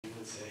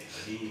would say,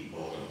 Hari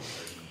Bol,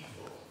 Hari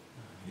Bol.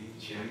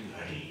 Chant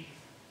Hari.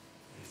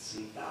 And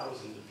some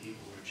thousands of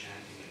people were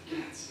chanting and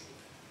dancing.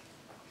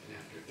 And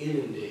after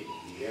inundating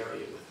the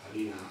area with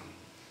Harinam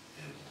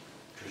and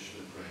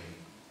Krishna praying,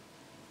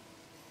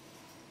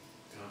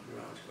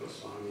 Kaviraj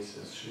Goswami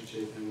says, Sri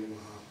Chaitanya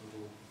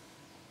Mahaprabhu,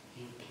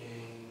 he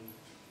came,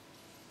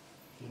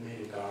 he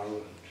made a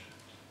garland.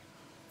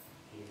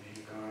 He made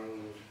a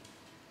garland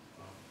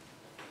of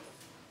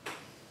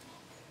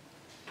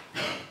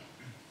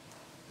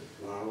the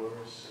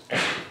flowers,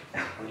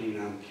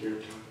 Harinam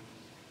Kirtan,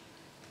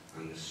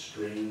 on the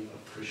string of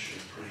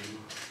Krishna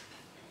Prema,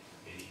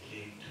 and he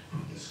came to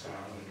put this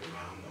garland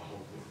around the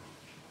whole world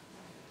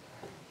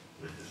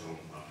with his own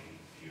loving,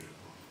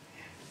 beautiful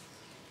hands.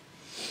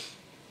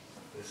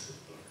 This is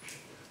Lord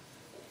Chaitanya.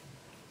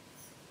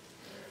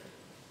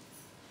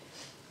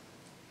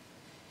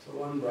 So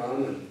one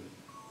Brahmin,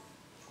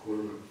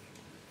 Kurma,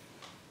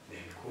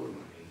 named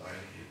Kurma,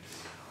 invited him to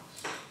his house.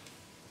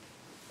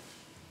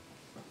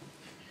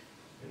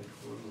 And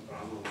Kurma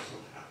Brahma was so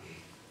happy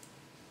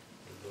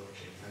that Lord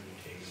Chaitanya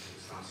came into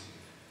his house.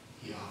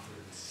 He offered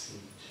him a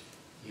seat.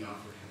 He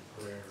offered him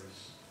prayers,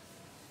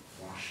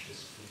 washed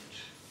his feet,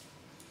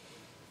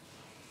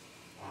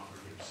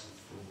 offered him some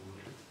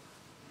food.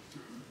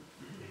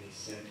 And he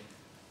said,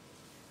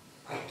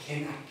 I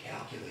cannot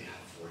calculate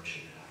how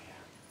fortunate I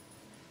am.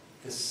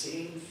 The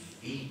same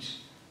feet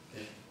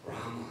that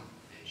Brahma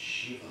and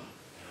Shiva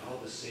and all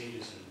the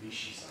sages and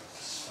rishis are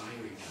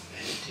aspiring to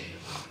meditate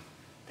upon,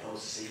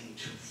 those same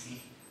 2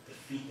 feet, the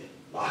feet that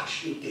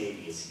Lakshmi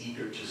Devi is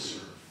eager to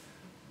serve,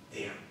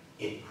 they are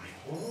in my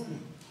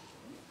home.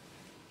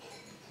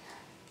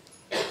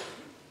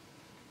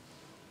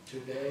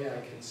 Today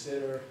I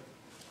consider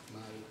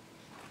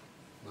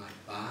my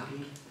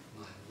body,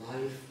 my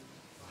life,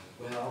 my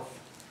wealth,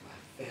 my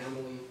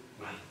family,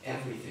 my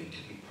everything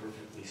to be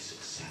perfectly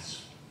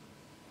successful.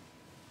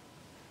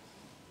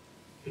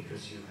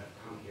 Because you have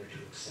come here to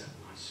accept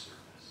my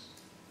service.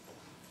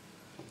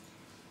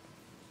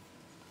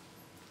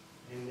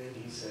 And then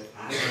he said,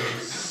 I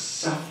am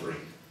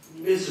suffering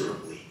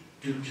miserably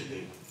due to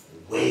the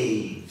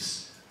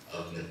waves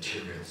of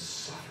material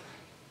suffering.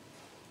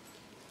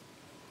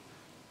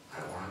 I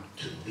want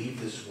to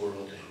leave this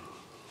world and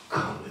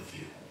come with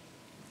you.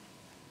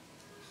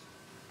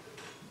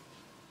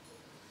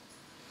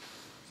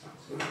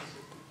 Sounds nice.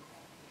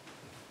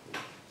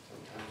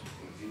 Sometimes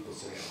when people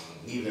say, I want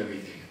to leave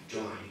everything and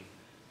join,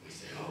 we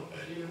say, oh,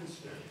 very nice,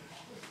 very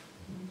nice.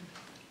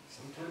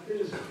 Sometimes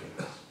it is very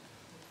nice.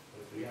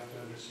 But we have to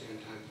understand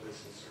time,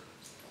 place, and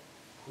circumstance.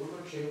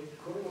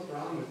 Kurma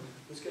Brahman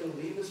was going to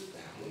leave his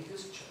family,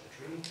 his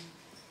children,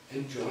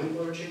 and join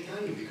Lord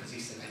Chaitanya because he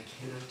said, I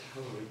cannot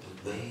tolerate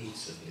the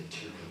waves of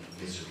material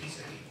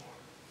miseries anymore.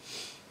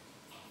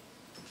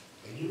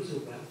 And he was a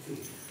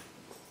wealthy man.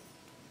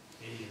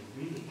 And he had a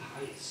really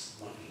pious,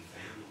 loving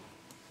family.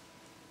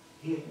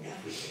 He had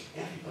everything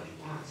everybody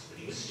wants, but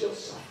he was still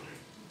suffering.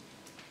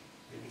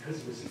 And because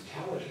of his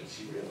intelligence,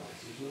 he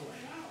realized there's no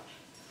way out.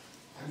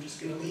 I'm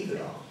just going to leave it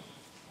all.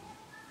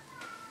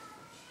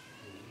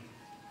 And he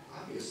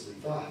obviously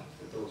thought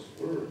that those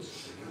words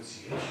of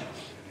renunciation were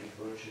going to make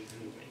Lord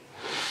Chaitanya wait.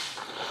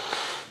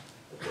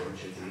 But Lord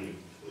Chaitanya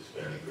was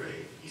very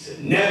grave. He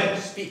said, never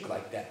speak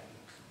like that.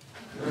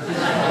 Lord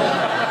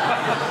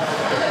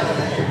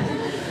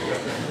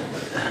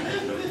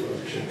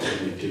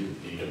Chaitanya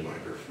didn't need a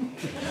microphone.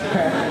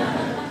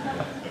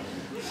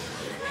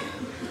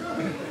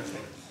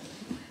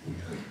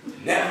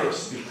 Never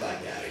speak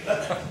like that again.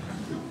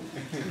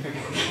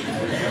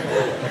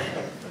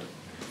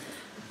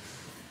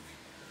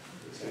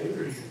 He was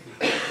angry.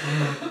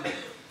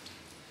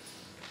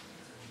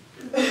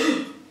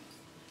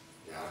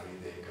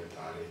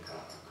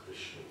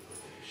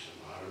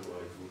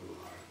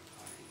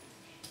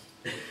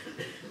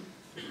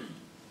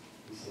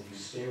 He said, you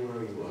stay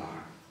where you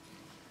are.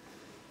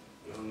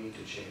 No need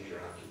to change your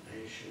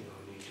occupation, no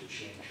need to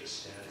change your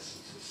status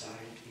in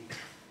society.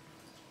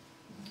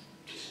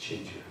 Just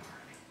change your heart.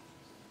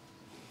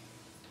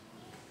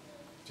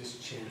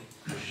 Just chant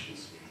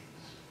Krishna's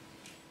names.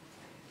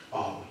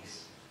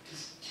 Always.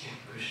 Just chant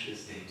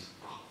Krishna's names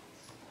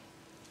always.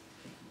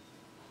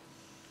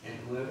 And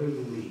whoever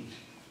you meet,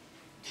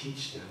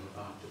 teach them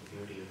about the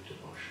beauty of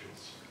devotional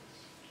service.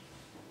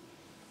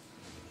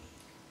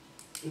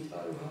 He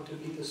taught him how to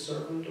be the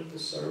servant of the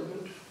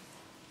servant,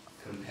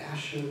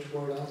 compassionate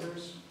toward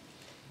others,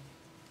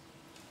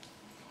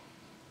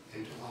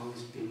 and to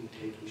always be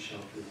taking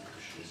shelter in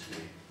Krishna's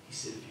name. He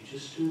said, if you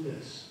just do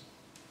this,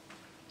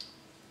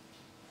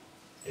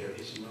 there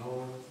is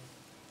no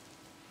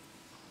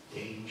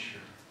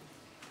danger.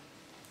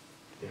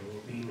 There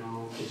will be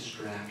no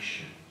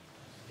distraction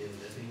in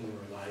living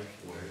your life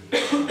where you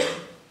are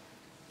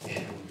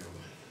and who you're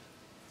with.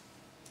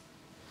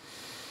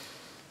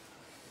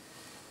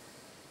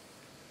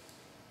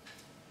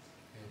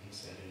 And he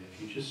said, and if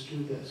you just do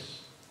this,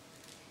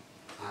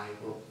 I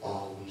will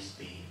always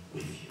be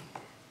with you.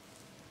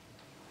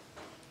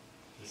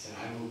 He said,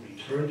 I will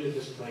return to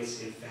this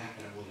place. In fact,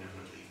 I will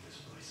never leave this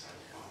place. I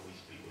will always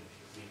be with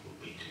you. We will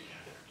be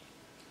together.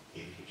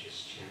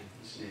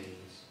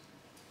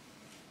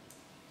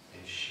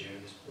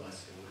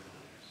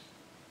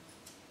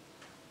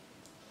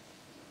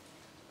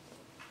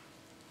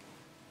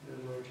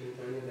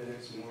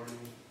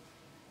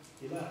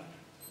 He left.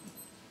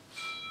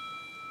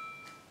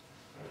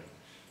 All right.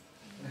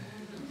 That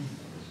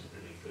was a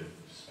really good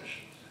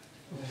special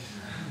effect.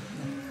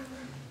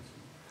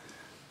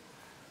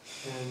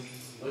 And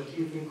what do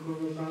you think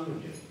Kula Brahma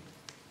did?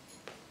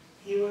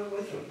 He went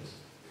with him.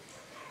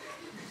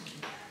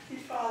 He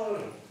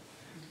followed him.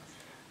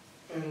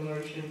 And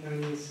Lord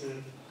Chaitanya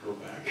said, go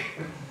back.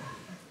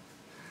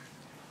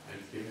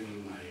 I've given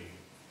you my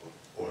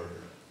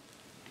order.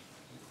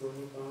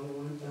 Kula Brahma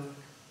went back.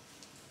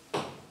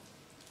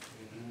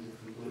 And he was a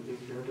completely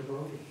pure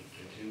devotee. He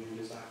continued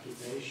his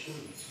occupation,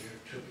 he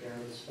took care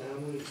of his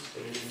family, he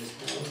stayed in his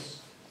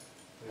house.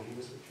 And he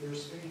was the pure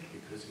state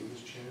because he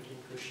was chanting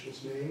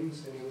Krishna's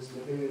names and he was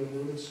living in a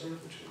mood of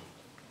servitude.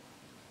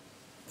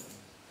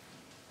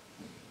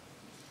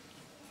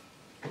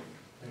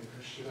 And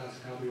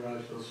Krishnadas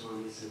Kaviraj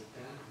Goswami said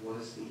that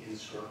was the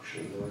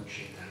instruction Lord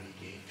Chaitanya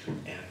gave to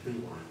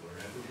everyone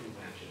wherever he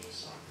went in the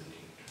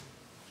Sankirtan.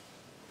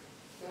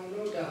 Now,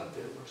 no doubt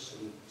there were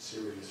some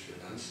serious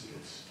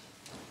renunciates.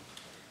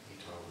 He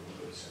told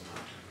Rupa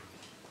Sanatana,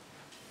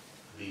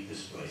 leave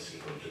this place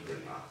and go to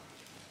Vrindavan.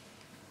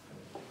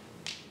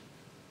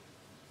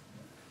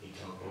 He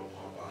told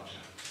Gopal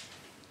Bhatta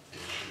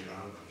and Sri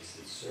Rama, he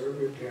said, serve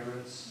your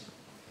parents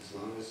as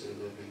long as they're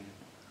living,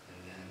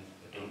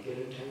 but don't get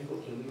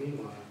entangled in the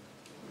meanwhile.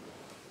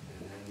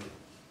 And then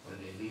when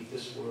they leave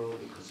this world,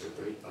 because they're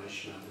great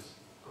Vaishnavas,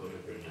 go to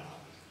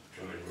Vrindavan,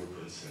 join Rupa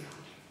and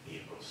Sanatana, be a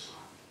Goswami.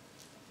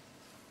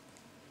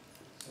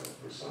 So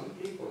for some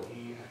people,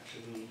 he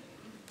actually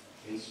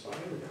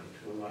inspired them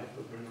to a life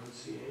of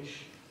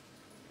renunciation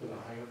for the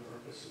higher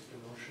purpose of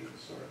devotional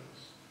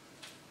service.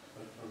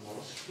 But for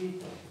most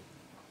people,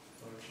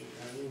 Lord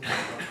Chaitanya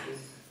instructed,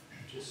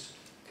 just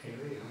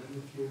carry on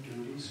with your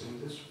duties in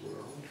this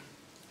world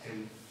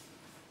and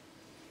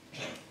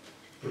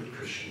put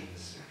Krishna in the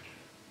center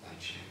by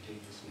chanting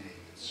his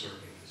name and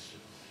serving his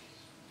devotees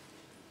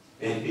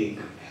and being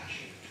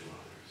compassionate to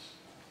others.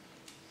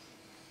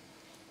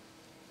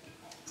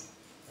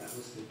 That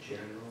was the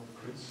general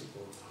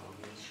principle of how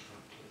he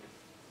instructed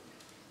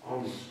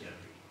almost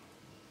everyone.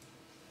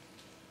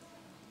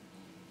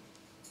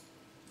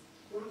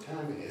 One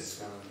time in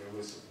ISKCON,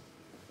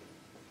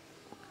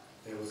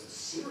 there was a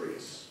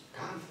serious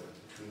conflict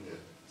between the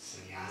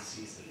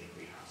sannyasis and the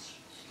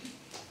grihastas.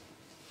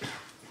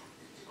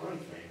 It's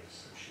quite famous,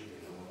 I'm sure you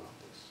know about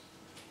this.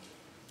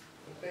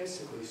 But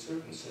basically,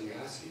 certain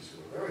sannyasis who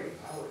were very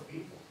empowered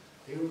people,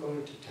 they were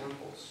going to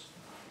temples.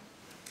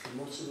 And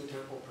most of the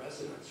temple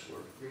presidents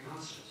were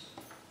grihastas.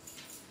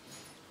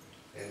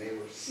 And they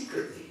were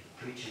secretly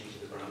preaching to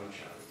the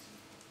brahmacharis.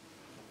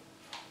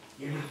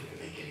 You're not going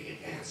to make any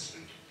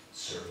advancement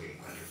serving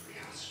under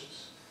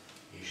grihastas.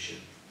 You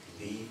should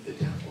leave the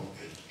temple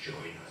and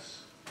join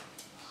us.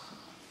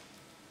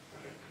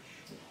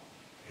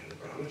 And the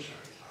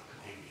brahmacharis, how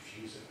could they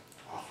refuse an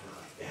offer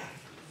like that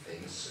from the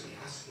famous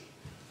sannyasi?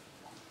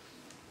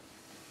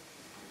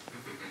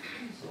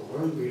 So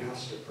one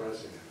grihasta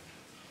president,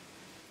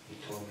 he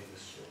told me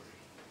this story.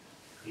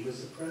 He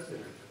was the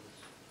president of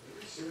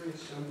this very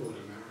serious temple in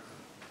America.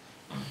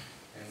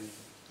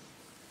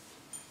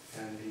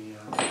 And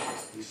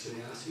the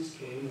sannyasis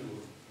came and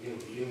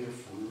were eating their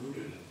food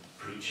and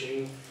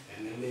preaching, and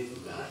then they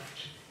left.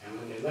 And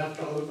when they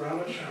left, all the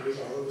brahmacharis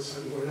all of a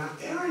sudden were not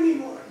there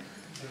anymore.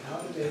 And how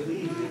did they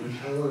leave? They would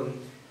tell them,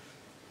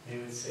 they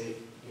would say,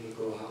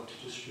 go out to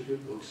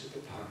distribute books at the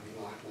parking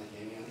lot like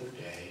any other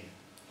day,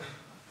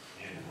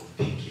 and we'll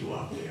pick you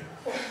up there.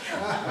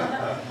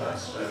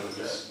 So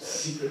just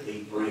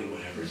secretly bring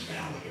whatever's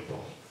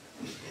valuable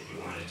that you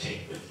want to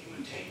take with you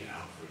and take it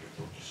out for your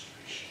book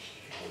distribution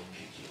today. We'll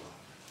pick you up.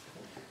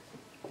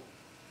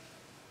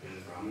 And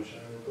the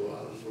brahmachari will go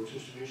out on book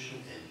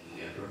distribution and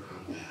never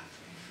come back.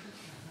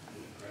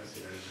 And the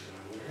president is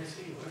going, where is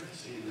he? Where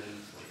is he? And then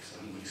like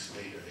some weeks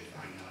later they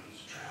find out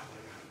he's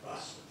traveling on a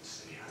bus with the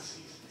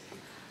sannyasis.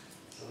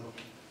 So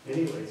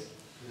anyways,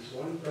 there's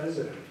one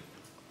president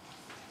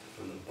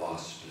from the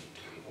Boston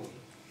temple.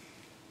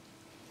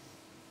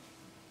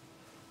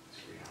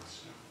 It's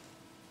Grihasta.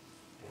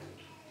 And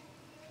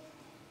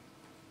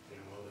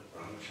the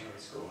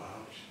brahmacharis go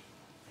out,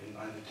 and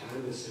by the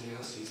time the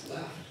sannyasis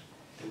left,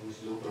 there was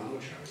no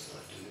brahmacharis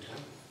left in the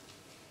temple.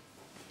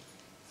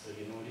 So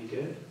you know what he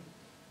did?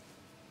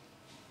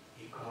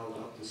 He called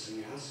up the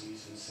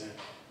sannyasis and said,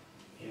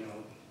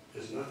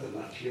 there's nothing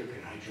left here,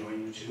 can I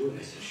join you too? And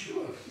they said,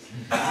 sure.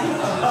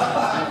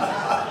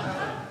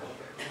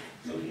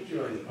 So he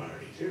joined the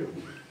party too.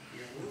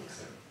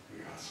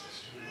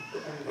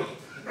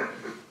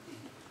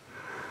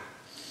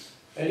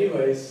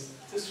 Anyways,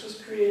 this was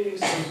creating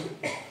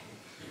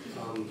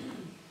some,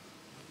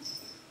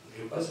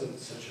 it wasn't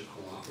such a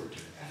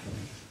cooperative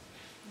effort.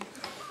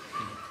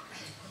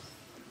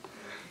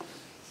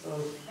 So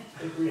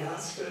the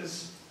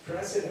Grihastas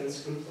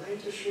presidents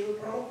complained to Srila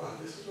Prabhupada,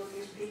 this is what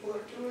these people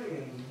are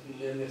doing. And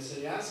then the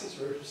sannyasis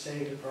were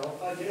saying to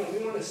Prabhupada,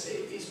 we want to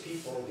save these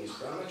people, these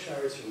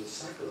brahmacharis, from the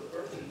cycle of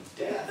birth and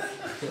death.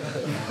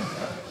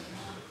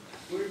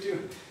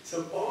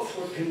 So both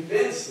were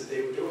convinced that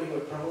they were doing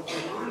what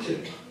Prabhupada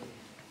wanted.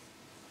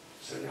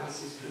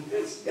 Sannyasis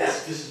convinced,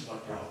 yes, this is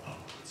what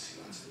Prabhupada wants. He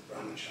wants the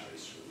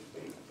brahmacharis to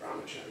think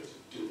brahmacharis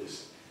do this.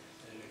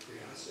 And the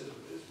Grihastas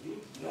we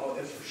know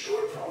that for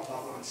sure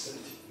Prabhupada wants them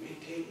to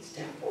maintain these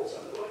temples,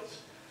 otherwise.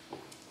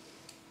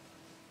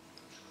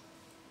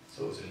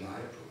 So it was in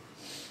Mayapur,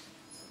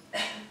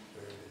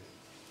 during the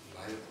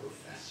Mayapur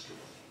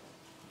festival,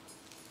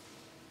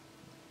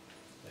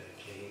 that it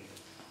came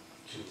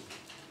to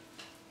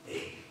a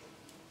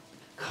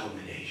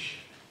culmination.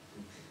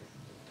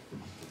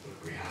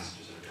 The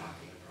Grihastas are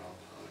talking to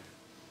Prabhupada.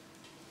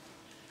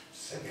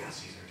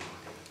 Sannyasis are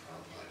talking to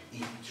Prabhupada.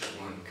 Each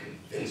one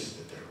convinced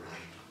that they're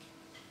right.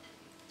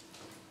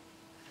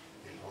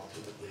 And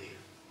ultimately,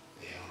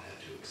 they all had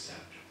to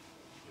accept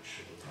what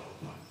Srila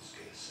Prabhupada was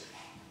going to say.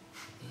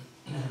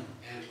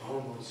 And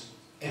almost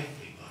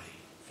everybody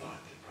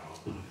thought that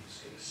Prabhupada was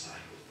going to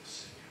side with the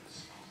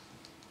Sannyasis.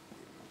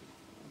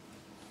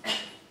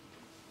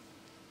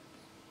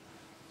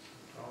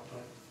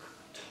 Prabhupada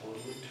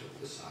totally took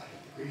the side of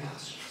the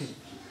Grihastas.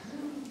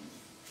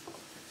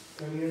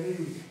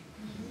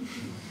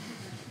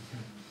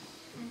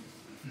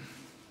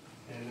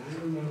 And I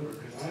remember,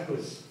 because I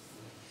was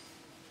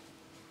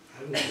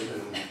living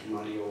on that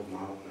muddy old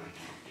mountain I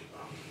talked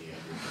about the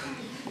other day.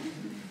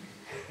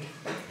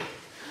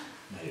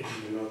 I didn't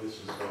even know this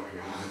was going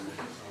on.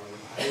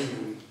 I didn't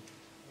even,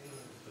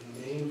 the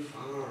main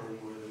farm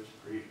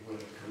where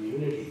the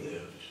community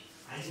lived,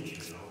 I didn't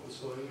even know what was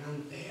going on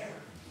there.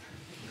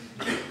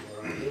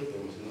 Where I lived,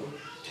 there was no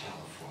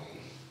telephone,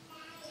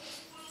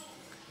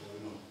 there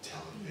was no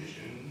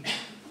television,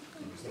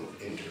 there was no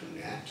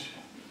internet,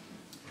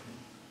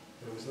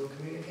 there was no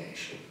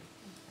communication.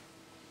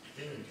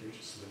 You're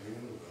just living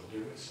in the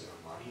wilderness in a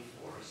muddy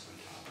forest on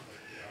top of a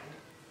hill.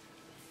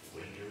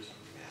 Winters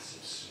are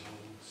massive snow,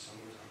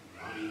 summers are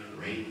muddy and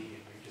rainy,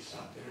 and you're just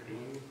out there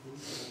doing the food.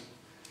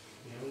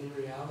 The only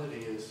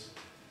reality is,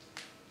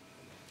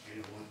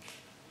 you know what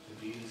the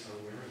deities are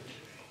wearing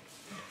today.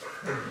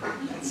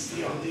 That was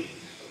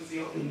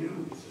the only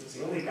news. It was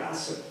the only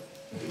gossip.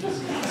 It was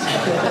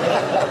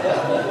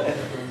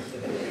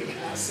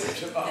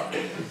gossip about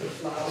the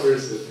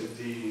flowers that the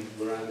deities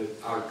were on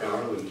our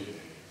garland today.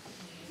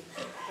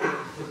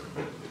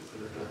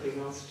 There's nothing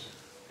else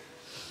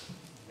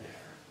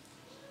there.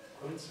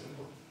 Quite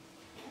simple.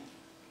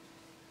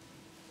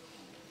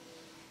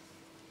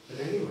 But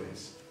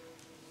anyways,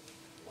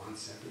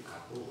 once every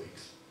couple of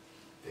weeks,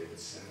 they would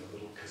send a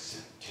little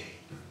cassette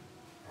tape,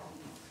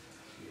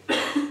 a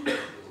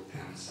little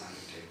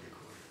Panasonic tape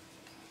recorder.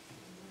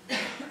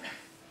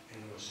 And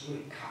there were so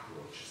many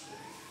cockroaches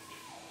living in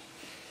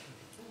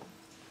it.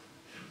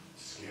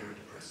 Scared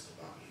to press the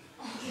button.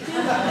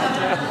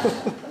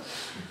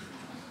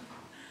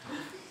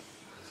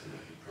 So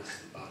you press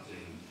the button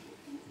and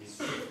he's,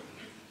 sometimes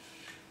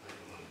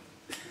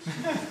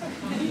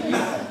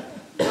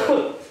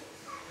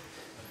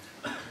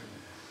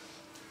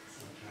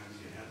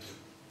you have to,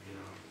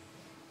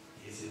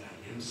 is it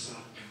ahimsa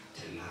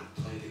to not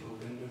play the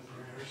Govinda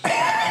prayers?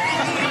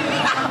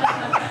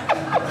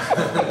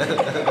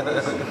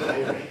 Is it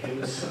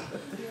ahimsa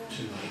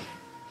to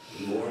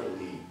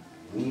mortally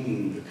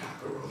wound the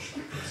cockroach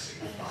by pressing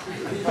the button?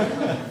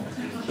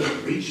 And you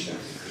can't reach them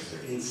because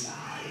they're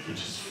inside. You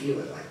just feel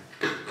it like.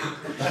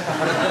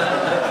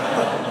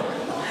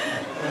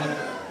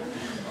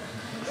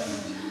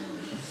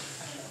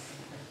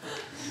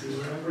 See,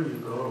 wherever you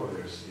go,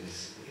 there's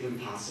these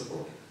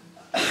impossible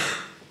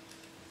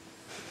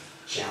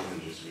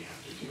challenges we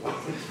have to deal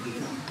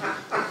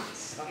with.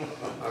 Some of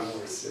them are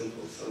more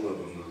simple, some of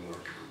them are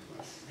more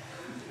complex.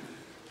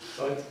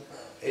 But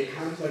a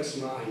complex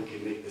mind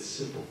can make the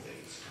simple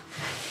things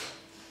complex.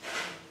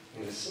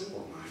 And a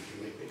simple mind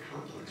can make the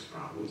complex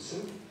problems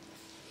simple.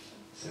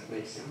 Does that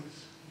make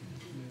sense?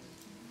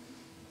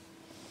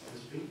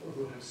 Because people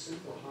who have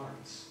simple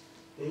hearts,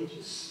 they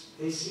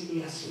see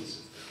the essence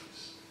of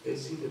things. They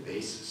see the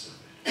basis of it.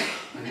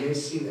 And they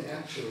see that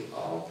actually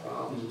all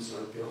problems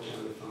are built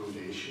on the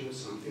foundation of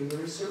something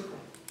very simple.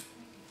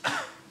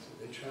 So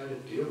they try to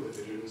deal with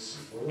it in a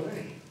simple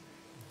way.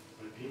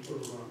 But people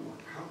who are more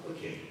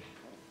complicated,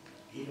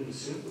 even the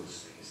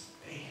simplest things,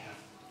 they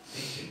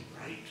can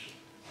write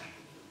like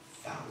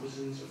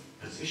thousands of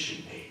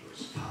position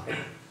papers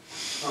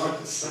how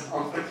to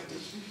solve it.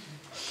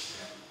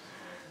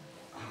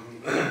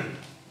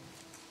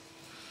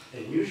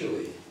 And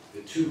usually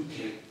the two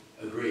can't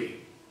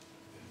agree.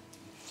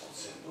 It's so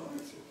simple,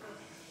 it's so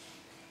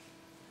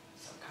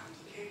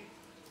complicated.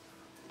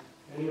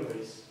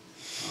 Anyways,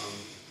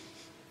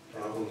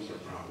 problems are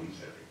problems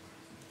everywhere.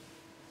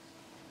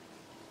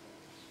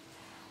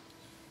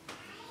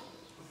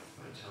 What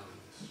am I telling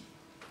this?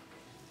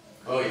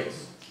 Oh yes.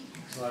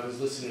 So I was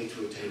listening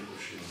to a tape of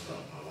Srila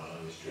Prabhupada while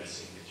I was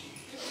dressing the TV.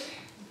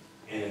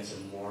 And it's a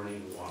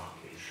morning walk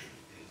in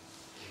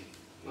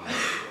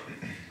Mayapur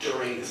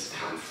during this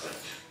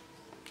conflict.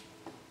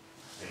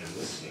 And I'm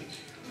listening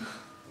to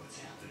what's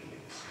happening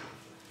in this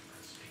conflict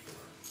because people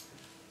are,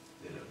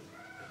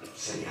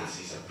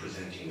 sannyasis are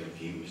presenting their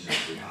views and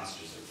the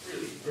pastors are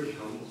really pretty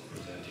humble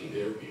presenting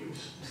their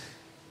views.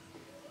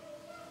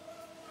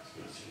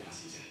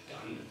 Sannyasis had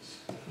done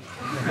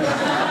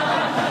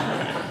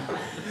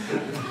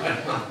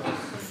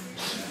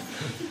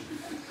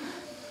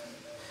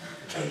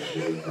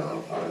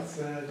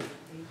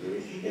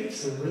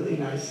some really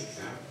nice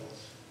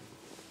examples.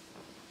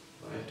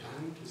 Do I have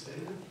time to say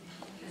them?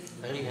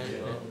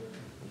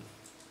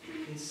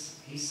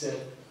 He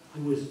said,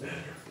 who is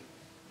better?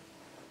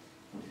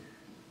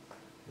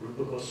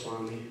 Rupa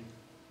Goswami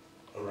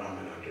or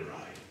Ramananda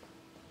Rai?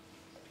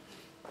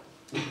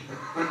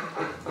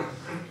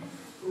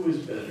 Who is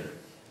better?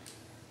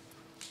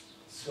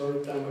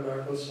 Swarup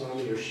Damodar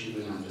Goswami or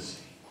Shivananda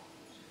Singh?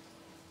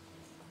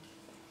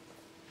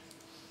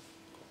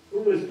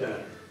 Who is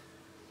better?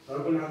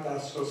 Raghunath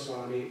Das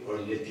Goswami or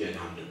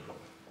Nityananda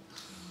Prabhu?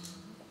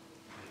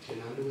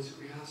 Nityananda was a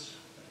Grihastha.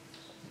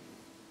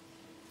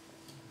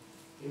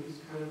 He was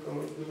kind of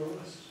going through the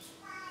list.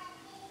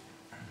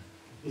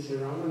 He said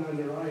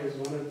Ramananda Rai is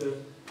one of the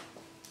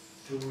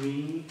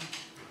 3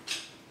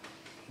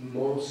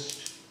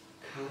 most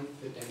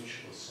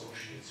confidential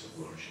associates of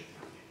Lord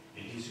Chaitanya,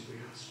 and he's a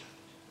Grihastha.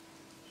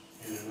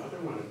 And another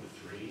one of the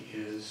 3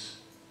 is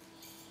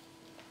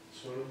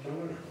Swarup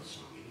Damodar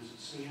Goswami, who's a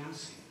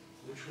sannyasi.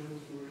 Which one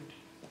is right?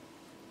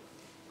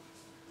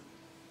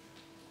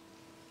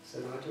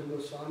 Sanatana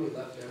Goswami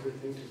left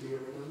everything to be a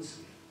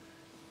renunciate.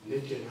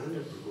 Nityananda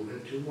Prabhu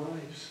had 2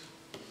 wives.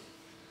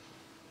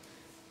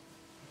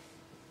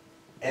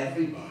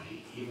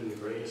 Everybody, even the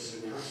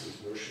greatest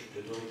sannyasis, worshipped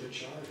Advaita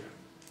Acharya.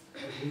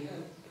 And he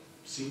had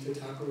Sita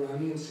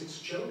Thakurani and 6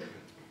 children.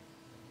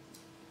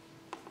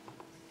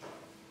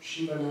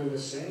 Shivananda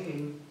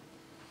saying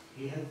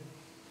he had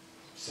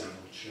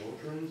several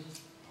children,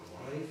 a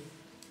wife.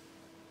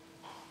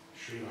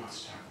 Srivas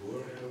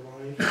Thakur had a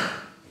wife,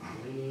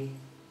 Malini,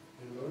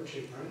 and Lord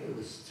Chaitanya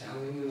was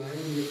telling him, I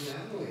am your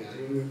family, I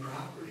am your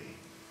property.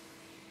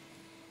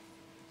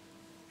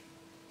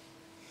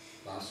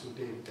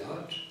 Vasudev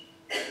Dutt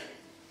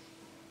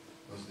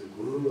was the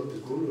guru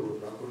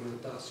of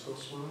Raghunath Das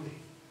Goswami.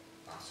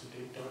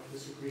 Vasudev Dutt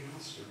was a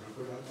Grihastha.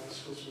 Raghunath Das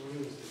Goswami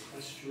was the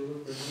crest jewel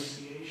of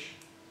renunciation.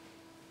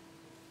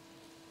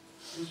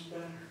 Who's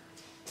better?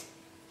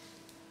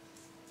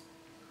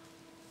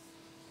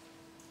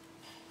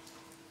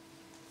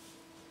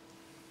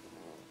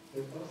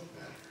 They're both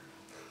better.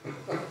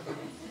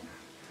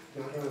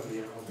 Not only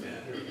are all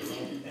better, they're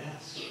all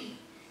best.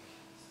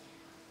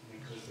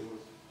 Because they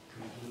were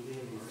completely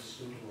immersed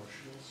in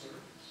devotional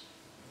service.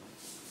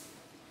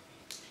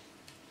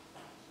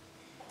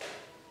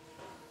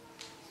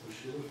 So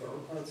Srila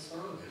Prabhupada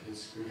saw that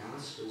his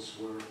Grihasthas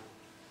were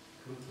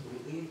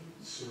completely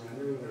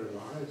surrendering their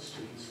lives to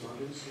his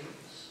loving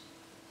service.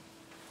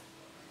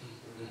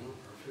 And in a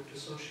perfect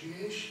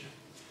association.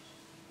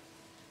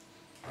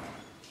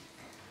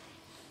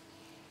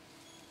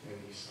 And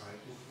he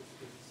sided with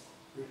the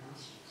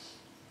Grihasthas.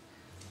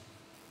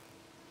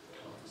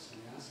 Told the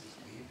sannyasis,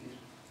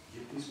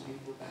 give these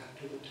people back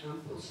to the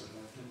temples and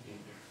let them be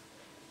there.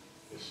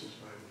 This is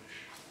my wish.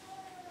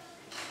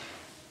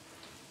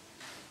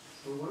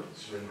 So what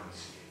is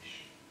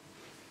renunciation?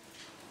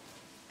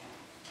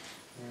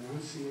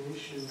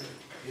 Renunciation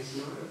is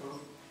not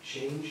about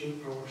changing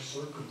our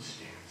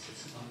circumstance,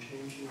 it's about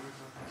changing our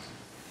hearts.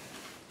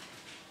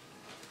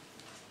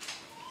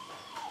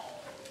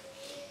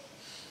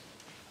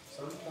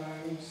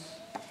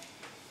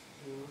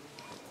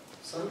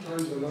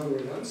 Sometimes among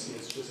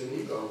renunciates there's an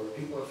ego where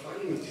people are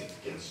fighting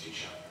against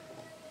each other.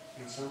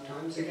 And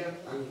sometimes, again,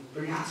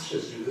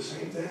 Grihasthas do the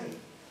same thing.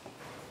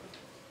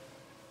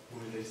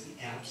 Where there's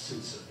the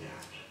absence of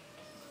that.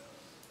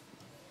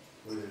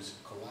 Where there's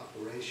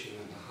cooperation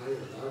at a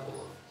higher level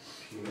of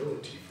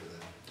humility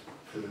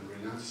for the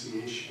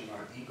renunciation of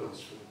our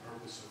egos for the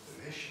purpose of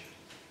the mission.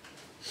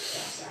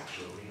 That's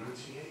actual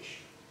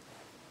renunciation.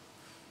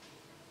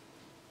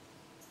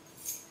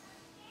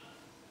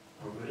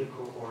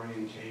 Political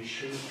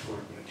orientation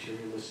toward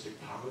materialistic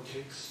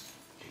politics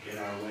to get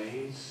our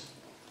ways,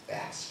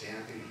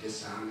 backstabbing,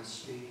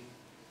 dishonesty.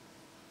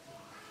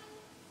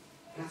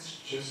 That's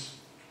just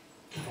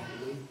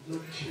totally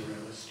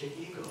materialistic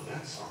ego,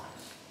 that's all.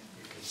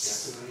 You can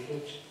separate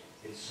it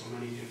in so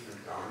many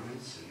different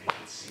garments and make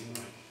it seem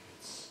like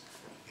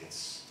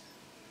it's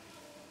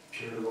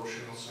pure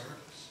devotional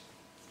service.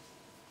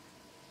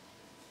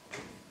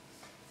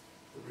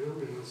 The real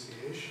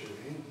renunciation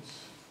means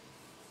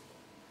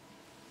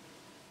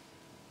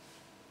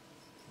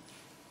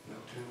no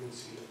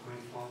tendency to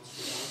find faults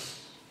with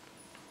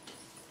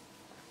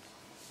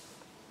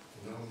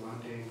others. No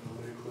mundane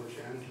political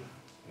agenda.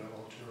 No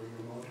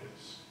ulterior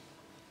motives.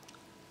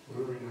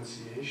 Real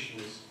renunciation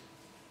is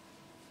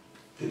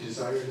the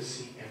desire to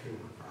see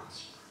everyone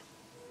prosper,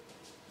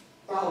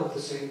 while at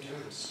the same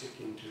time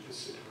sticking to the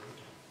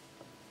Siddhanta.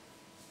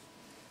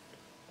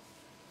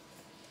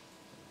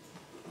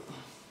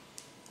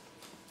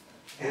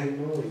 And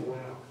knowing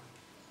well,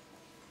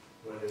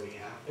 whether we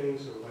have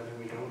things or whether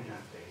we don't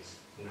have things,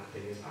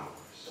 nothing is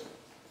ours.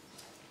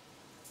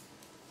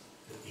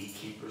 The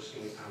beekeeper's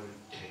going to come and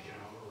take it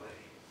all away.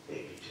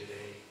 Maybe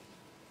today.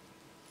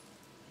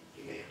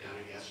 He may have done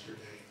it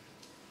yesterday.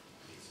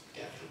 He's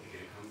definitely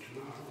going to come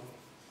tomorrow.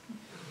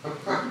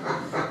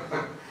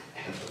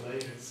 At the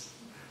latest.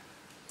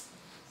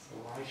 So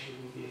why should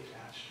we be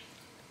attached?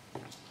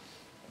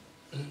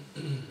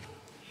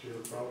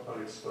 Srila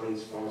Prabhupada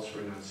explains false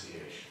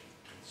renunciation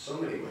in so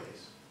many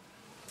ways.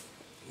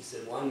 He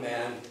said one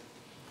man,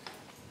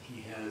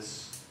 he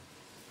has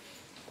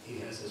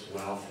his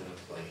wealth in a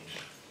plate,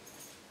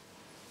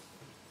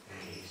 and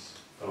he's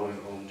going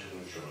home to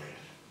enjoy it.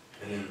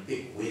 And then a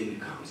big wind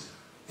comes,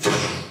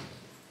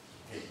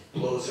 it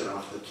blows it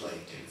off the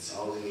plate, and it's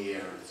all in the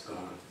air, and it's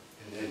gone.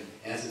 And then,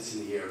 as it's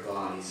in the air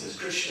gone, he says,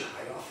 "Krishna,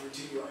 I offer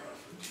to you, I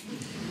offer to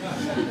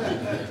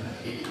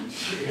you."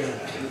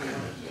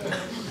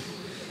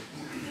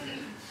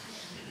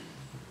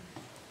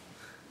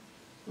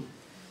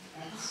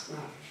 That's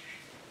not.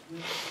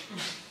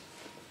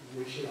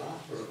 We should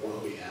offer it while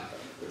we have it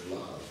with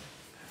love,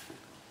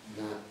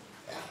 not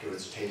after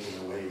it's taken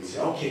away. We say,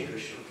 "Okay,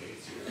 Krishna, okay,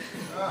 it's yours.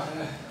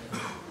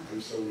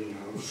 I'm so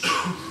renounced."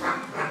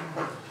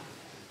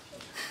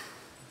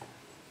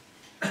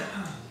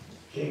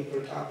 King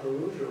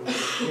Prataparudra was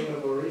the king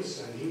of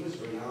Orissa, and he was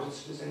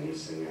renounced as any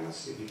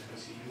sannyasi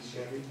because he used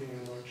everything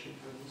in Lord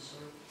Chaitanya's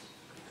service.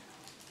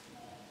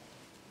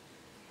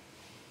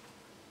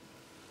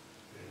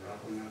 And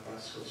Raghunath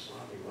Das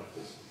Goswami, what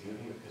was the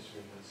beauty of his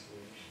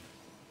renunciation?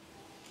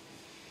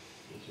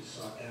 He just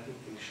saw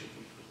everything should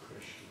be for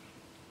Krishna.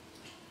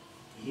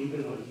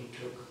 Even when he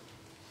took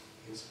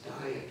his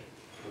diet,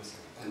 it was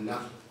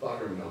enough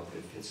buttermilk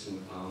that fits in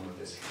the palm of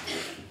his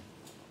hand.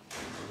 A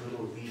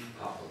little leaf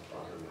cup of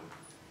buttermilk.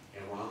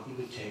 And while he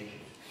would take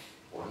it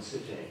once a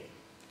day,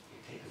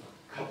 he'd take a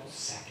couple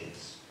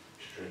seconds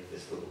to drink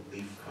this little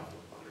leaf cup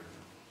of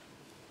buttermilk.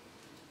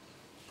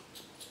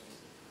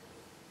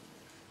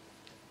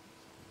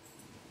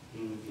 He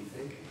would be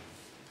thinking,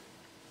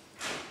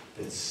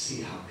 let's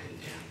see how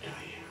condemned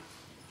I am.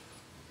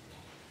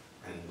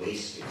 I'm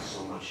wasting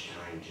so much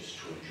time just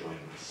to enjoy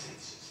my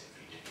senses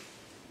every day.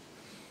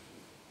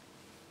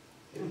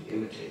 He didn't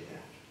imitate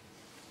that.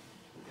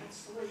 That's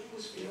the way he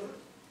was feeling.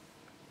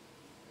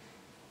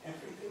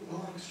 Everything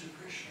belongs to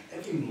Krishna.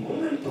 Every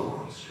moment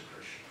belongs to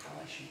Krishna. How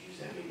I should use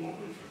every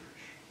moment for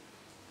Krishna.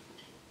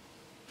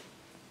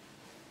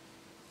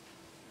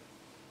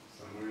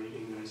 Some are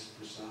eating nice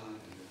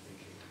prasad and they're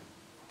thinking of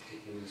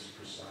taking this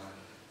prasad.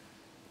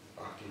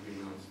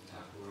 Bhaktivinoda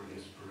Thakur in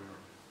his prayer.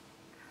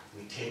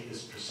 We take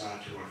this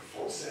prasad to our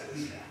full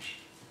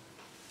satisfaction.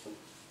 But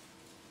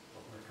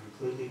we're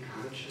completely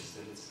conscious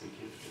that it's the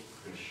gift of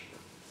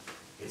Krishna.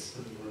 It's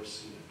the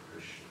mercy of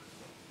Krishna.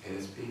 And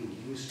it's being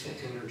used to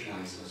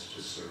energize us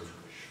to serve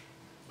Krishna.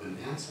 When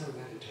that's our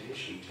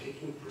meditation,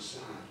 taking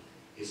prasad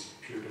is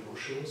pure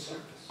devotional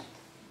service.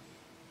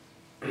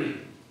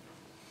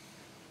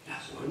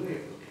 That's one way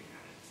of looking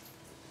at it.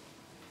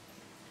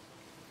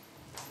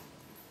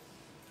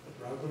 But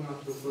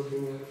Raghunath was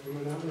looking at it from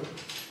another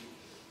way.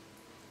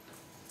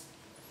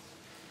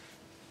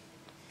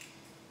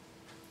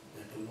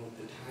 That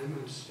the time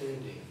I'm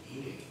spending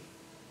eating,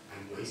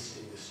 I'm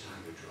wasting this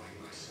time enjoying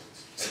my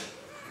senses.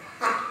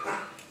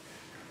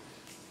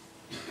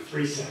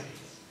 3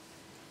 seconds.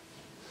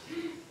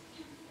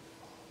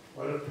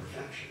 What a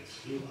perfectionist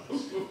he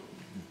was.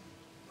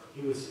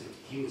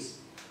 He was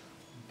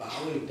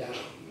bowing down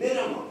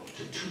minimum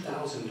to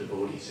 2,000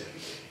 devotees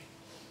every day.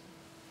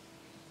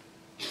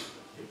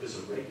 It was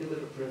a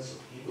regular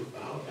principle. He would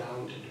bow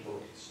down to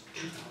devotees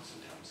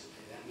 2,000 times a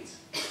day. That means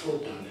full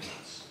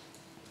dandavats.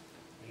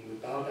 He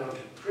would bow down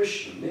to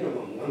Krishna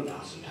minimum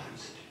 1,000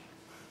 times a day.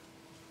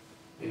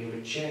 And he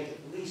would chant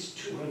at least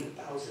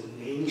 200,000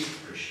 names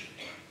of Krishna.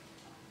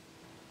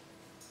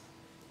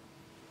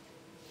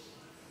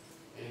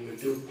 And he would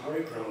do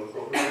parikrama, go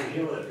around the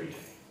hill every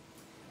day.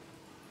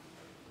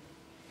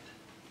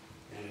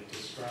 And it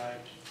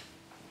described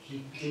he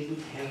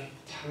didn't have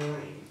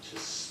time to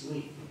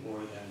sleep more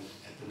than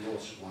at the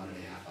most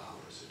 1.5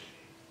 hours a day.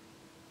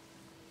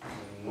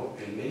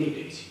 And many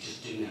days he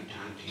just didn't have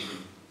time to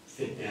even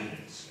fit that in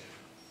his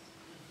schedule.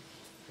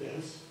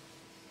 Yes?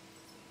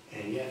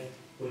 And yet,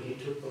 when he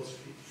took those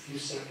few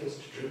seconds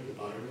to drink the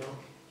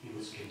buttermilk, he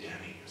was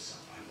condemning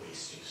himself. I'm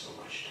wasting so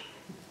much time.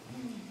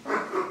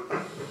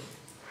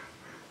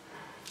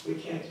 We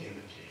can't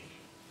imitate.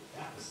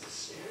 That was the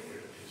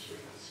standard of his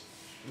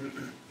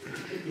renunciation. If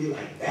it could be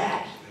like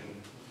that,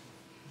 then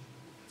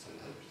that's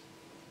another thing.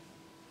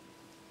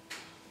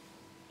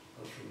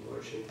 But from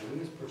Lord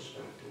Chaitanya's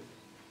perspective,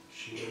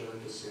 she went on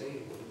to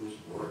say when he was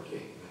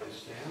working with his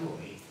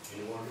family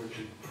in order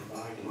to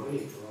provide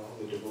money for all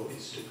the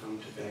devotees to come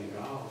to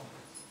Bengal,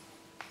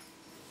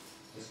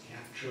 was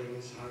capturing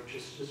his heart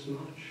just as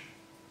much.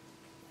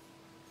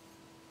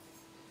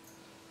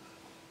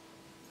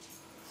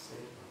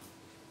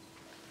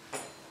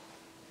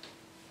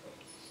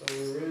 So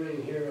we're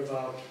reading here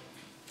about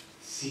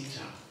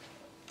Sita,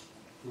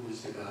 who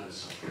is the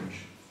goddess of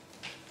Krishna.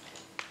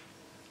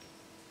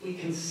 We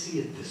can see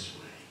it this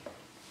way.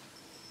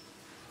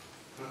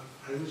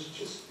 I was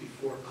just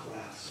before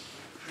class,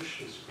 by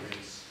Krishna's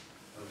grace,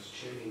 I was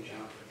chanting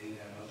japa in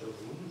that other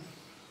room,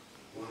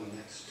 one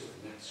next to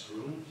the next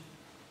room.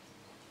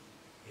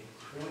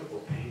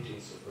 Incredible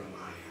paintings of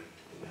Ramayana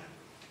in that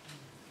room.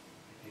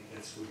 I think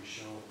that's where we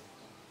show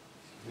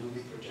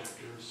movie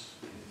projectors.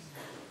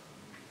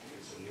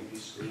 There's a movie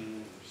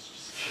screen, there's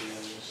just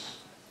chairs.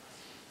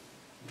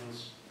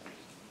 those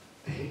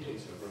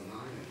paintings of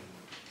Ramayana,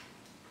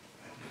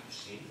 I've never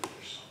seen them.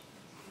 They're so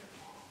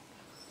wonderful.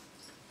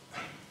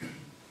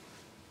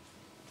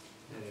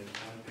 And in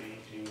one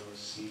painting where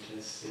Sita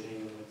is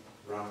sitting with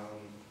Ram,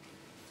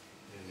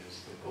 and there's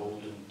the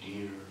golden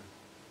deer,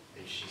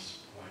 and she's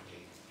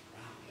pointing,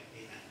 Ram, get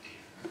me that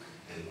deer.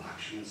 And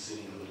Lakshman's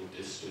sitting a little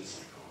distance,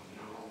 like, oh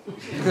no.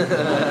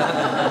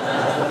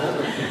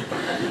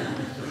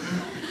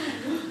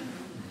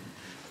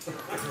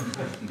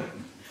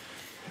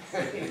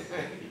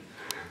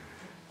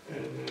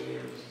 And then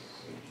there's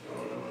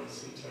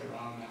Sita and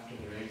Ram after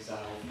their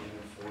exile from the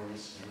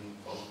forest and the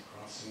boat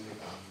crossing the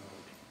Ganga.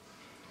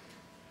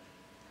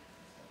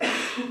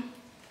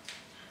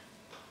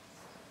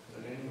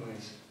 But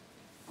anyways,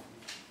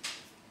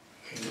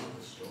 you know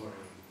the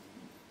story.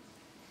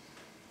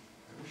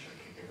 I wish I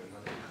could give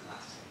another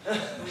class.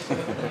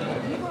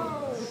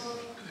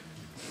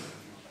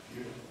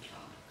 Beautiful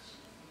topics.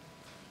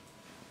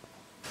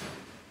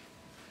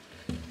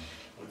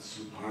 When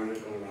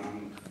Suparnika,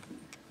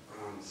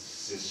 Ram's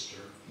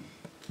sister,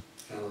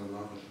 fell in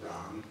love with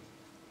Ram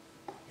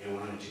and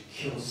wanted to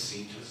kill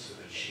Sita so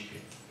that she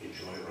could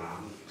enjoy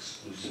Ram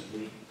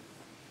exclusively.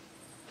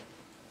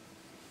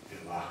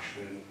 And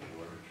Lakshman, in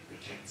order to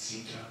protect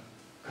Sita,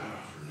 cut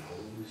off her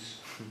nose.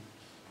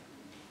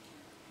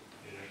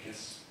 And I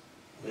guess,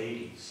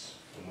 ladies,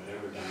 from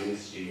whatever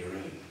dynasty you're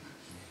in,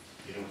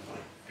 you don't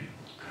like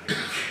people cutting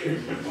off your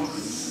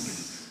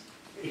nose.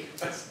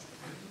 Because,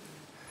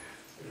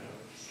 you know,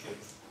 it's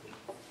like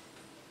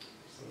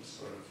some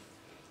sort of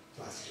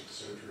plastic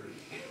surgery.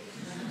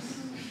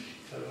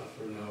 Cut off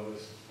her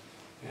nose.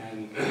 And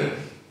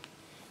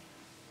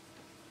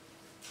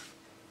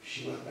she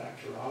went back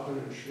to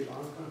Ravana in Sri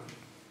Lanka,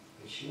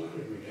 and she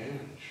wanted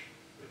revenge,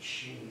 but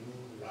she knew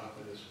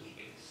Ravana's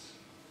weakness.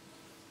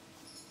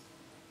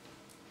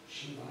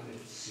 She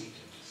wanted Sita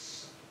to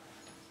suffer.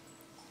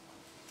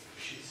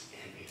 She's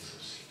envious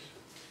of Sita.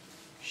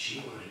 She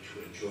wanted to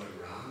enjoy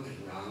Ram, and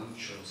Ram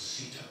chose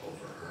Sita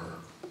over her.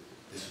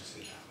 This was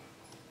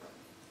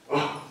intolerable.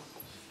 Oh!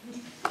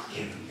 I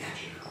can't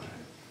imagine her.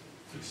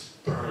 It was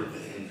burned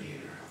with envy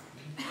in her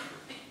heart.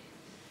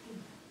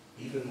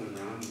 Even when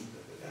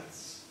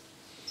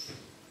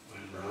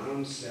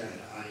Ram said,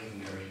 I am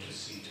married to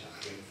Sita, I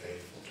am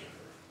faithful to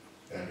her.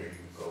 Better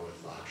you go with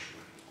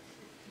Lakshman.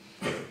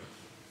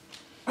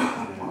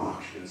 And then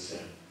Lakshman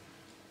said,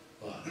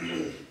 but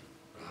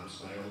Ram's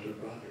my older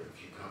brother.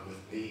 If you come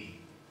with me,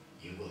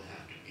 you will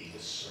have to be the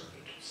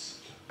servant of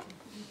Sita.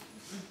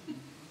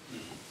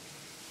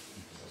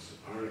 So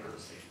Suparnika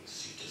was thinking,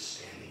 Sita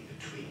standing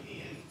between me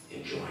and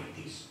enjoying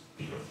these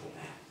beautiful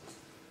men.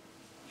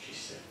 She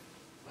said,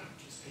 what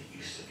is the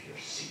use of your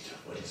Sita?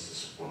 What is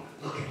this woman?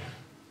 Look at her.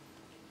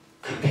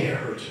 Compare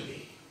her to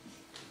me.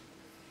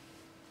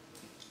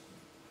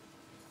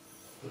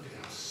 Look at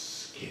how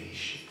skinny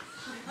she is.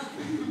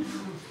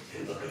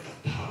 And look at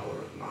the power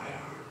of my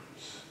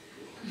arms.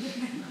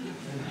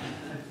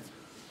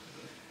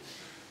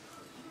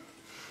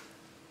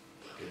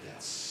 Look at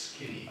that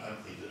skinny,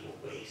 ugly little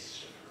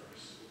waist of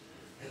hers.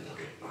 And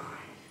look at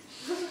mine.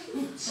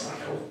 It's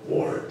like a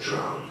war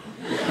drum.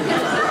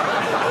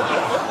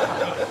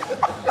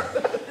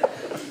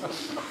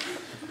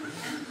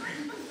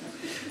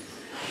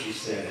 She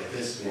said, at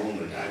this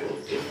moment I will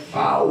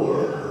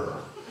devour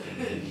her. And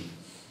then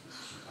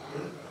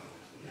Suparnika,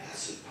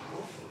 massive,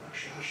 powerful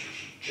Rakshasa,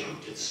 she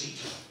jumped at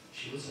Sita.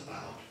 She was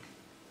about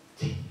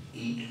to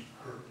eat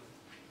her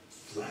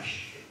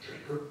flesh and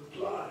drink her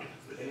blood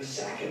within a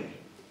second.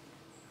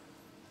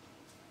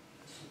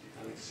 This was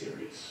becoming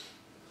serious.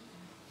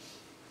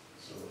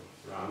 So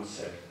Ram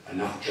said,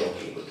 enough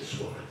joking with this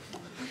woman.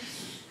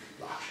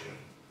 Lakshman.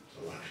 So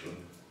Lakshman.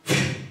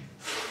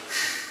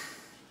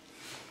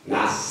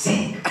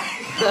 Nasik.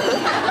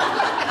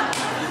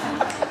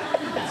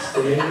 That's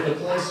the name of the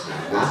place.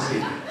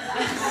 Nasik.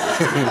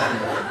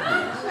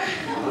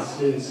 Nas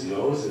means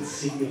nose and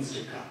Sik means to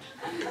cut.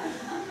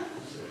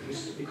 So it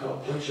used to be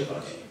called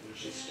Panchavati,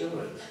 which it still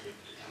is.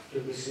 After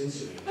this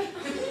incident,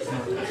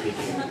 it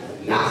became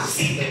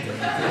Nasik.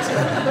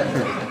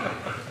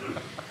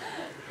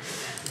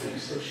 And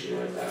so she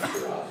went back to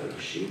Ravana.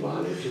 She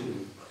wanted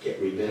to get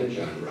revenge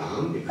on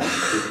Ram because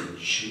he didn't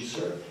choose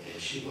her, and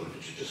she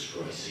wanted to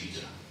destroy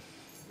Sita.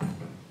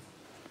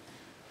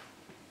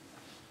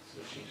 So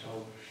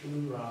she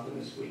knew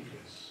Ravana's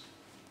weakness.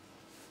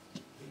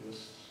 It was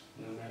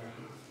no matter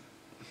how.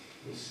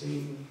 You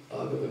see,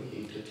 Bhagavad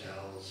Gita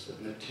tells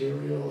that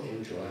material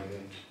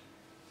enjoyment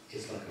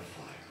is like a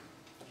fire.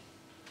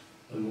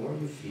 The more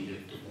you feed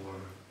it, the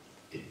more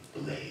it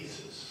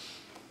blazes.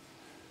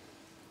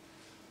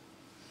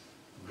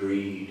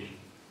 Greed,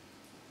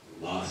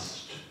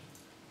 lust,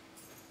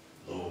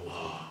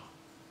 lobha,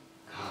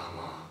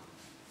 kama.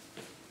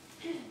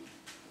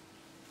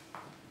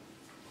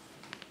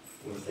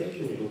 We're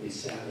thinking it'll be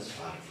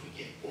satisfied if we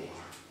get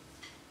more,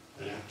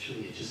 but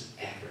actually it just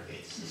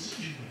aggravates the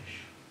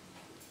situation.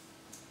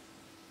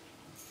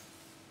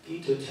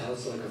 Gita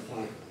tells like a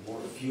fire, the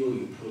more fuel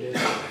you put in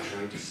by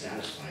trying to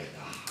satisfy it, the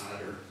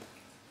hotter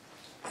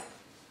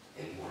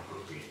and more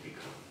hungry it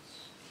becomes.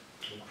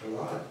 And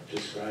Prahlad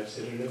describes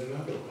it in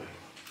another way.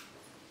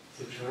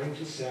 So trying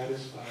to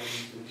satisfy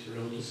these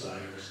material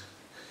desires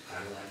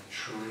are like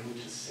trying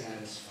to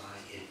satisfy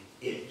an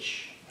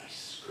itch by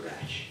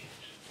scratching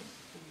it.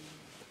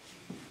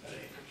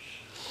 Hare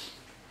Krishna.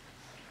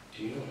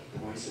 Do you know what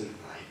poison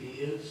ivy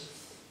is?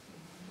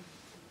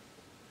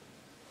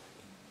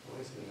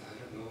 Poison, I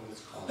don't know what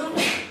it's called,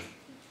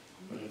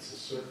 but it's a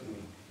certain,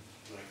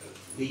 like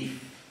a leaf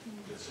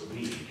that's a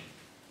weed,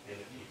 and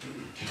if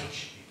you touch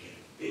it, you get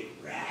a big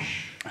rash.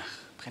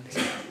 It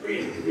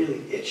really,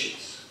 really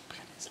itches.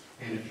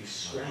 And if you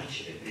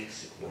scratch it, it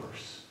makes it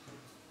worse.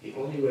 The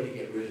only way to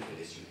get rid of it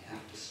is you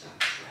have to stop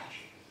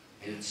scratching.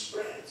 And it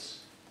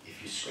spreads.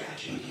 If you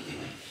scratch it,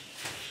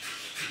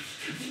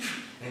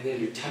 and then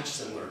you touch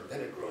somewhere,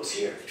 then it grows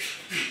here.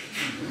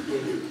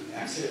 When you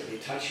accidentally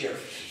touch here,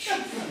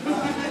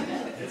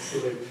 that's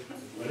the,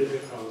 what is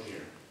it called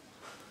here?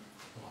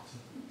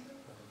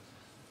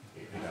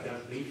 You have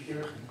that leaf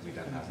here? We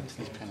don't have it.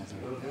 You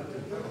don't have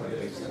it?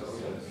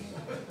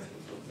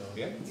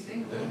 Yeah?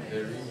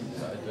 There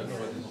is, I don't know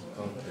what it's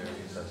called, there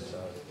is a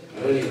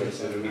Anyways,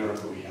 in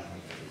America we have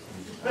it.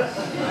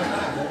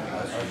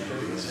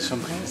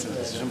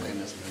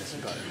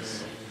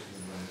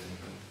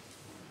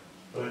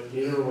 But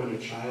you know when a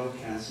child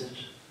has it,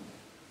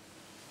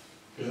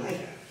 because I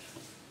have it,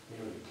 you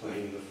know, you're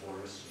playing in the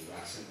forest and you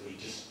accidentally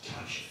just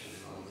touch it and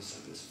then all of a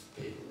sudden this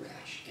big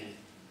rash and it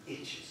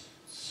itches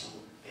so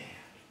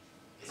bad.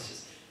 It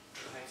just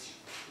drives you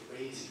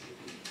crazy.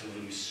 And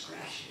when you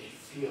scratch it, it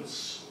feels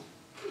so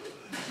good.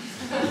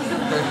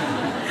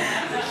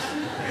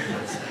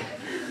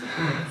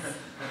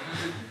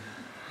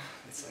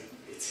 It's like,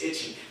 it's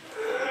itching.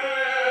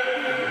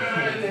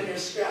 And then you're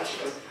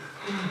scratching it.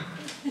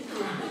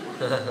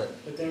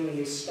 But then when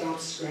you stop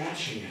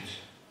scratching it,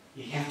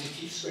 you have to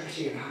keep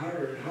scratching it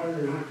harder and harder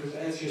and harder, because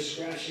as you're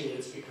scratching it,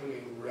 it's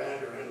becoming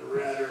redder and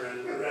redder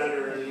and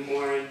redder and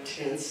more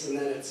intense, and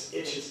then it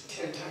itches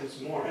 10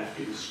 times more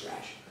after you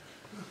scratch it.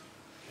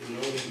 And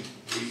the only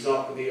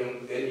result,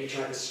 then you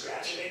try to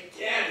scratch it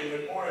again,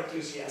 even more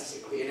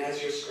enthusiastically, and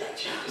as you're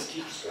scratching, you just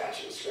keep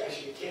scratching and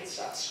scratching. You can't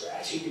stop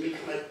scratching. You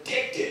become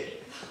addicted,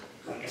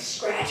 like a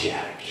scratch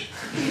addict.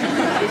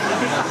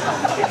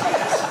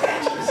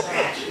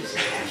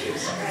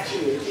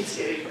 Scratching. It keeps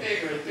getting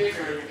bigger and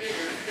bigger and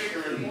bigger and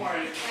bigger and more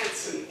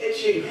intense and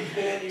itching, and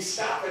then you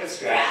stop and it's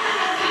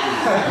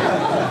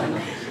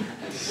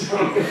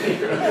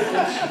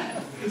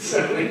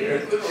so when you're a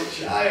little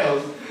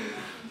child,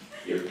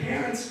 your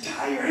parents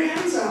tie your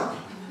hands up.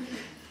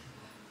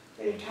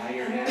 They tie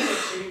your hands up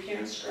so you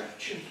can't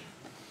scratch it.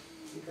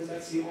 Because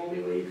that's the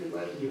only way you can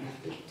let it. You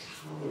have to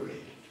tolerate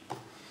it.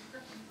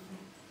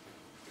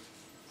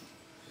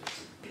 It's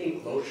a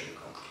pink lotion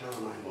called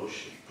calamine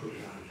lotion. You put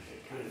it on and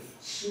it kind of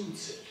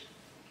soothes it.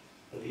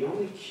 But the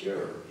only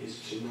cure is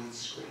to not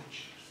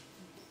scratch it.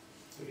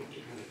 So you have to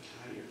kind of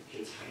tie your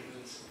kids'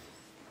 hands.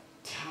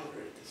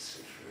 Tolerate this.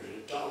 If you're an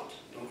adult,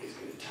 nobody's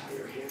going to tie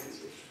your hands.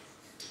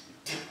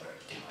 Tolerate.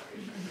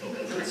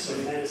 Put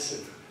some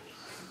medicine on it.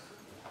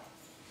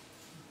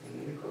 And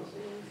then it goes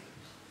away.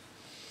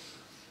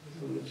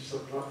 So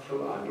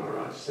Prahlad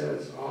Maharaj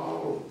says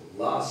all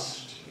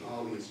lust and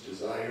all these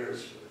desires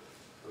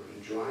for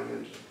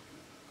enjoyment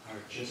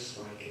are just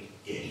like an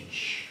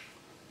itch.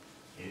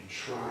 And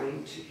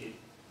trying to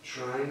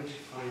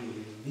find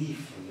relief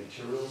from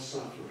material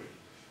suffering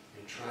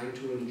and trying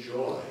to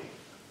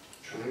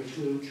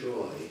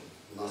enjoy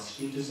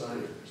lusty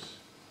desires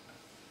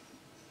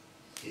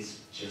is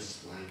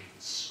just like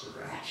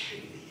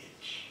scratching the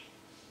itch.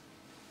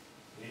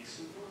 Makes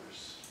it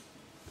worse.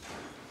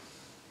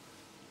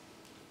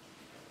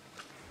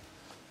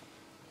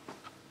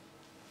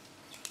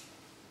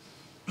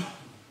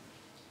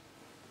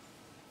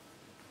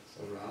 So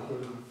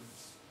Ravana,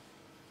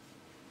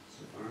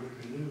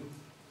 Suparnika knew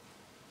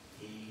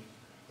he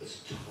was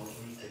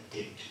totally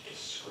addicted to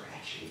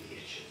scratching the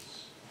itches.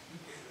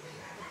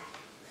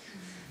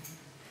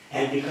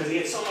 And because he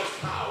had so much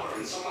power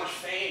and so much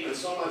fame and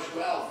so much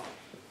wealth,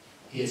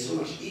 he had so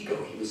much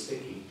ego, he was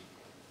thinking,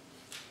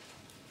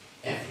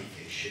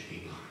 everything should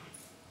be mine.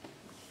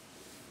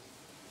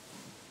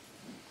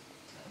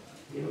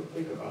 You don't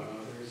think about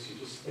others, you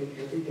just think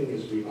everything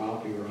is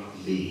revolving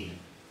around me.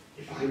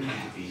 If I'm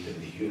happy, then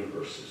the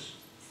universe is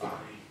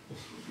fine.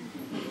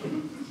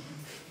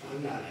 If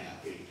I'm not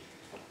happy,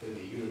 then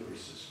the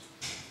universe is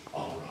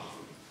all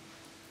wrong.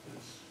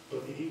 That's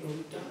what the ego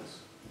does.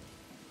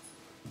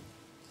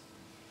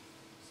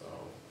 So,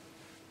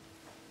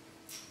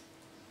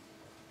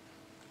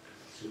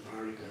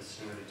 Suparnika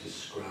started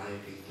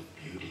describing the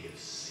beauty of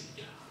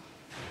Sita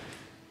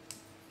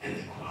and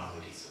the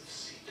qualities of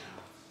Sita.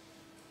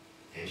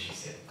 And she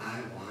said,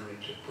 I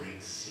wanted to bring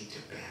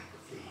Sita back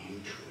for you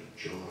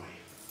to enjoy.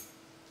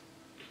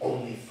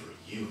 Only for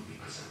you,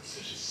 because I'm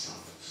such a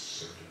selfless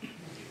servant of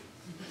you.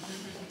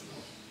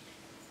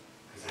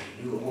 Because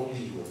I knew only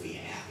you will be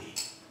happy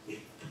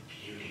with the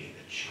beauty and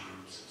the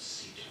charms of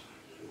Sita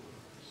and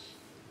yours.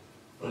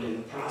 But in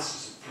the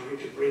process of trying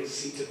to bring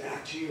Sita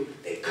back to you,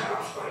 they cut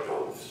off my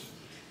nose.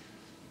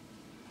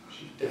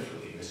 She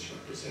definitely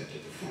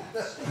misrepresented the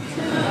facts.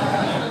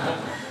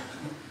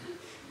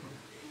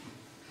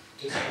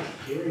 Just by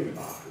hearing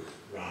about her,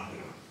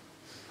 Ravana,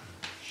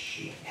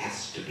 she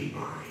has to be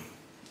mine.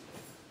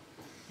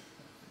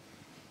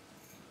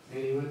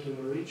 And he went to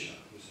Maricha,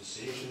 who's a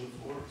sage in the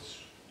forest.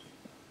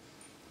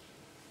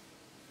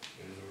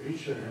 And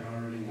Maricha had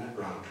already met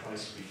Ram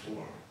twice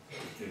before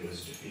and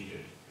was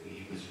defeated. And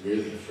he was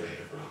really afraid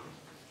of Ram.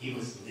 He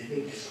was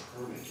living as a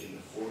hermit in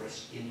the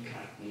forest,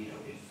 incognito,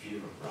 in fear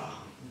of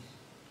Ram.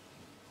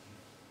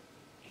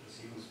 Because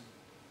he was,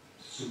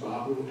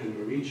 Subahu and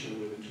Maricha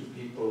were the two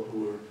people who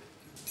were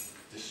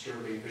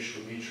disturbing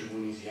Vishwamitra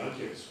Muni's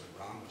yagyas when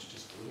Ram was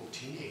just a little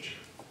teenager.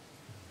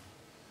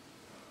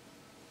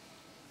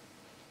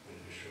 And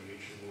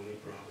Vishwamitra Muni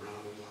brought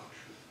Ram and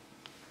Lakshmana.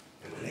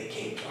 And when they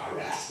came to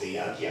harass the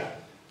yagya,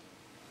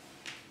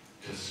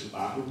 to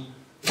Subahu,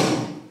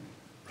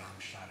 Ram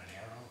shot an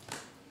arrow.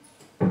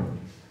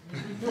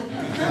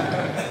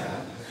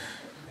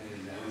 And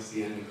that was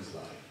the end of his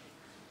life.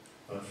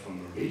 But from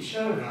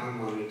Maricha, Ram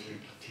wanted to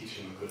teach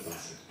him a good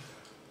lesson.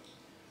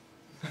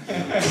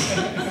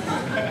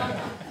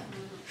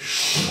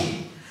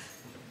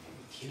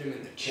 Hit him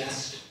in the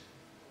chest.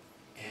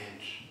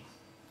 And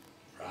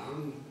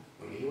Ram,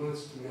 when he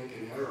wants to make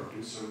an arrow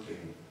do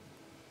something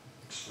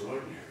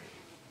extraordinary,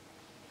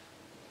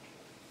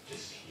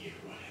 just hear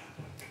what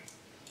happened.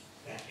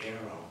 That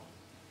arrow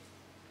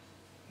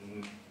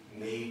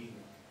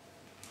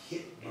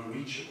hit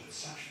Maricha with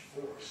such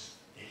force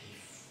that he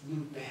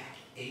flew back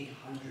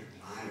 800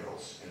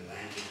 miles and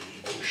landed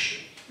in the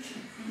ocean.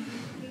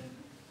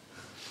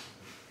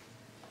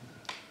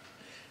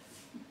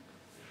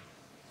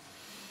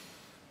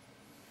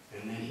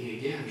 And then he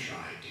again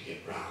tried to get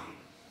Ram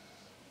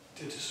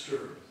to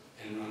disturb,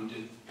 and Ram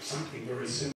did something very similar.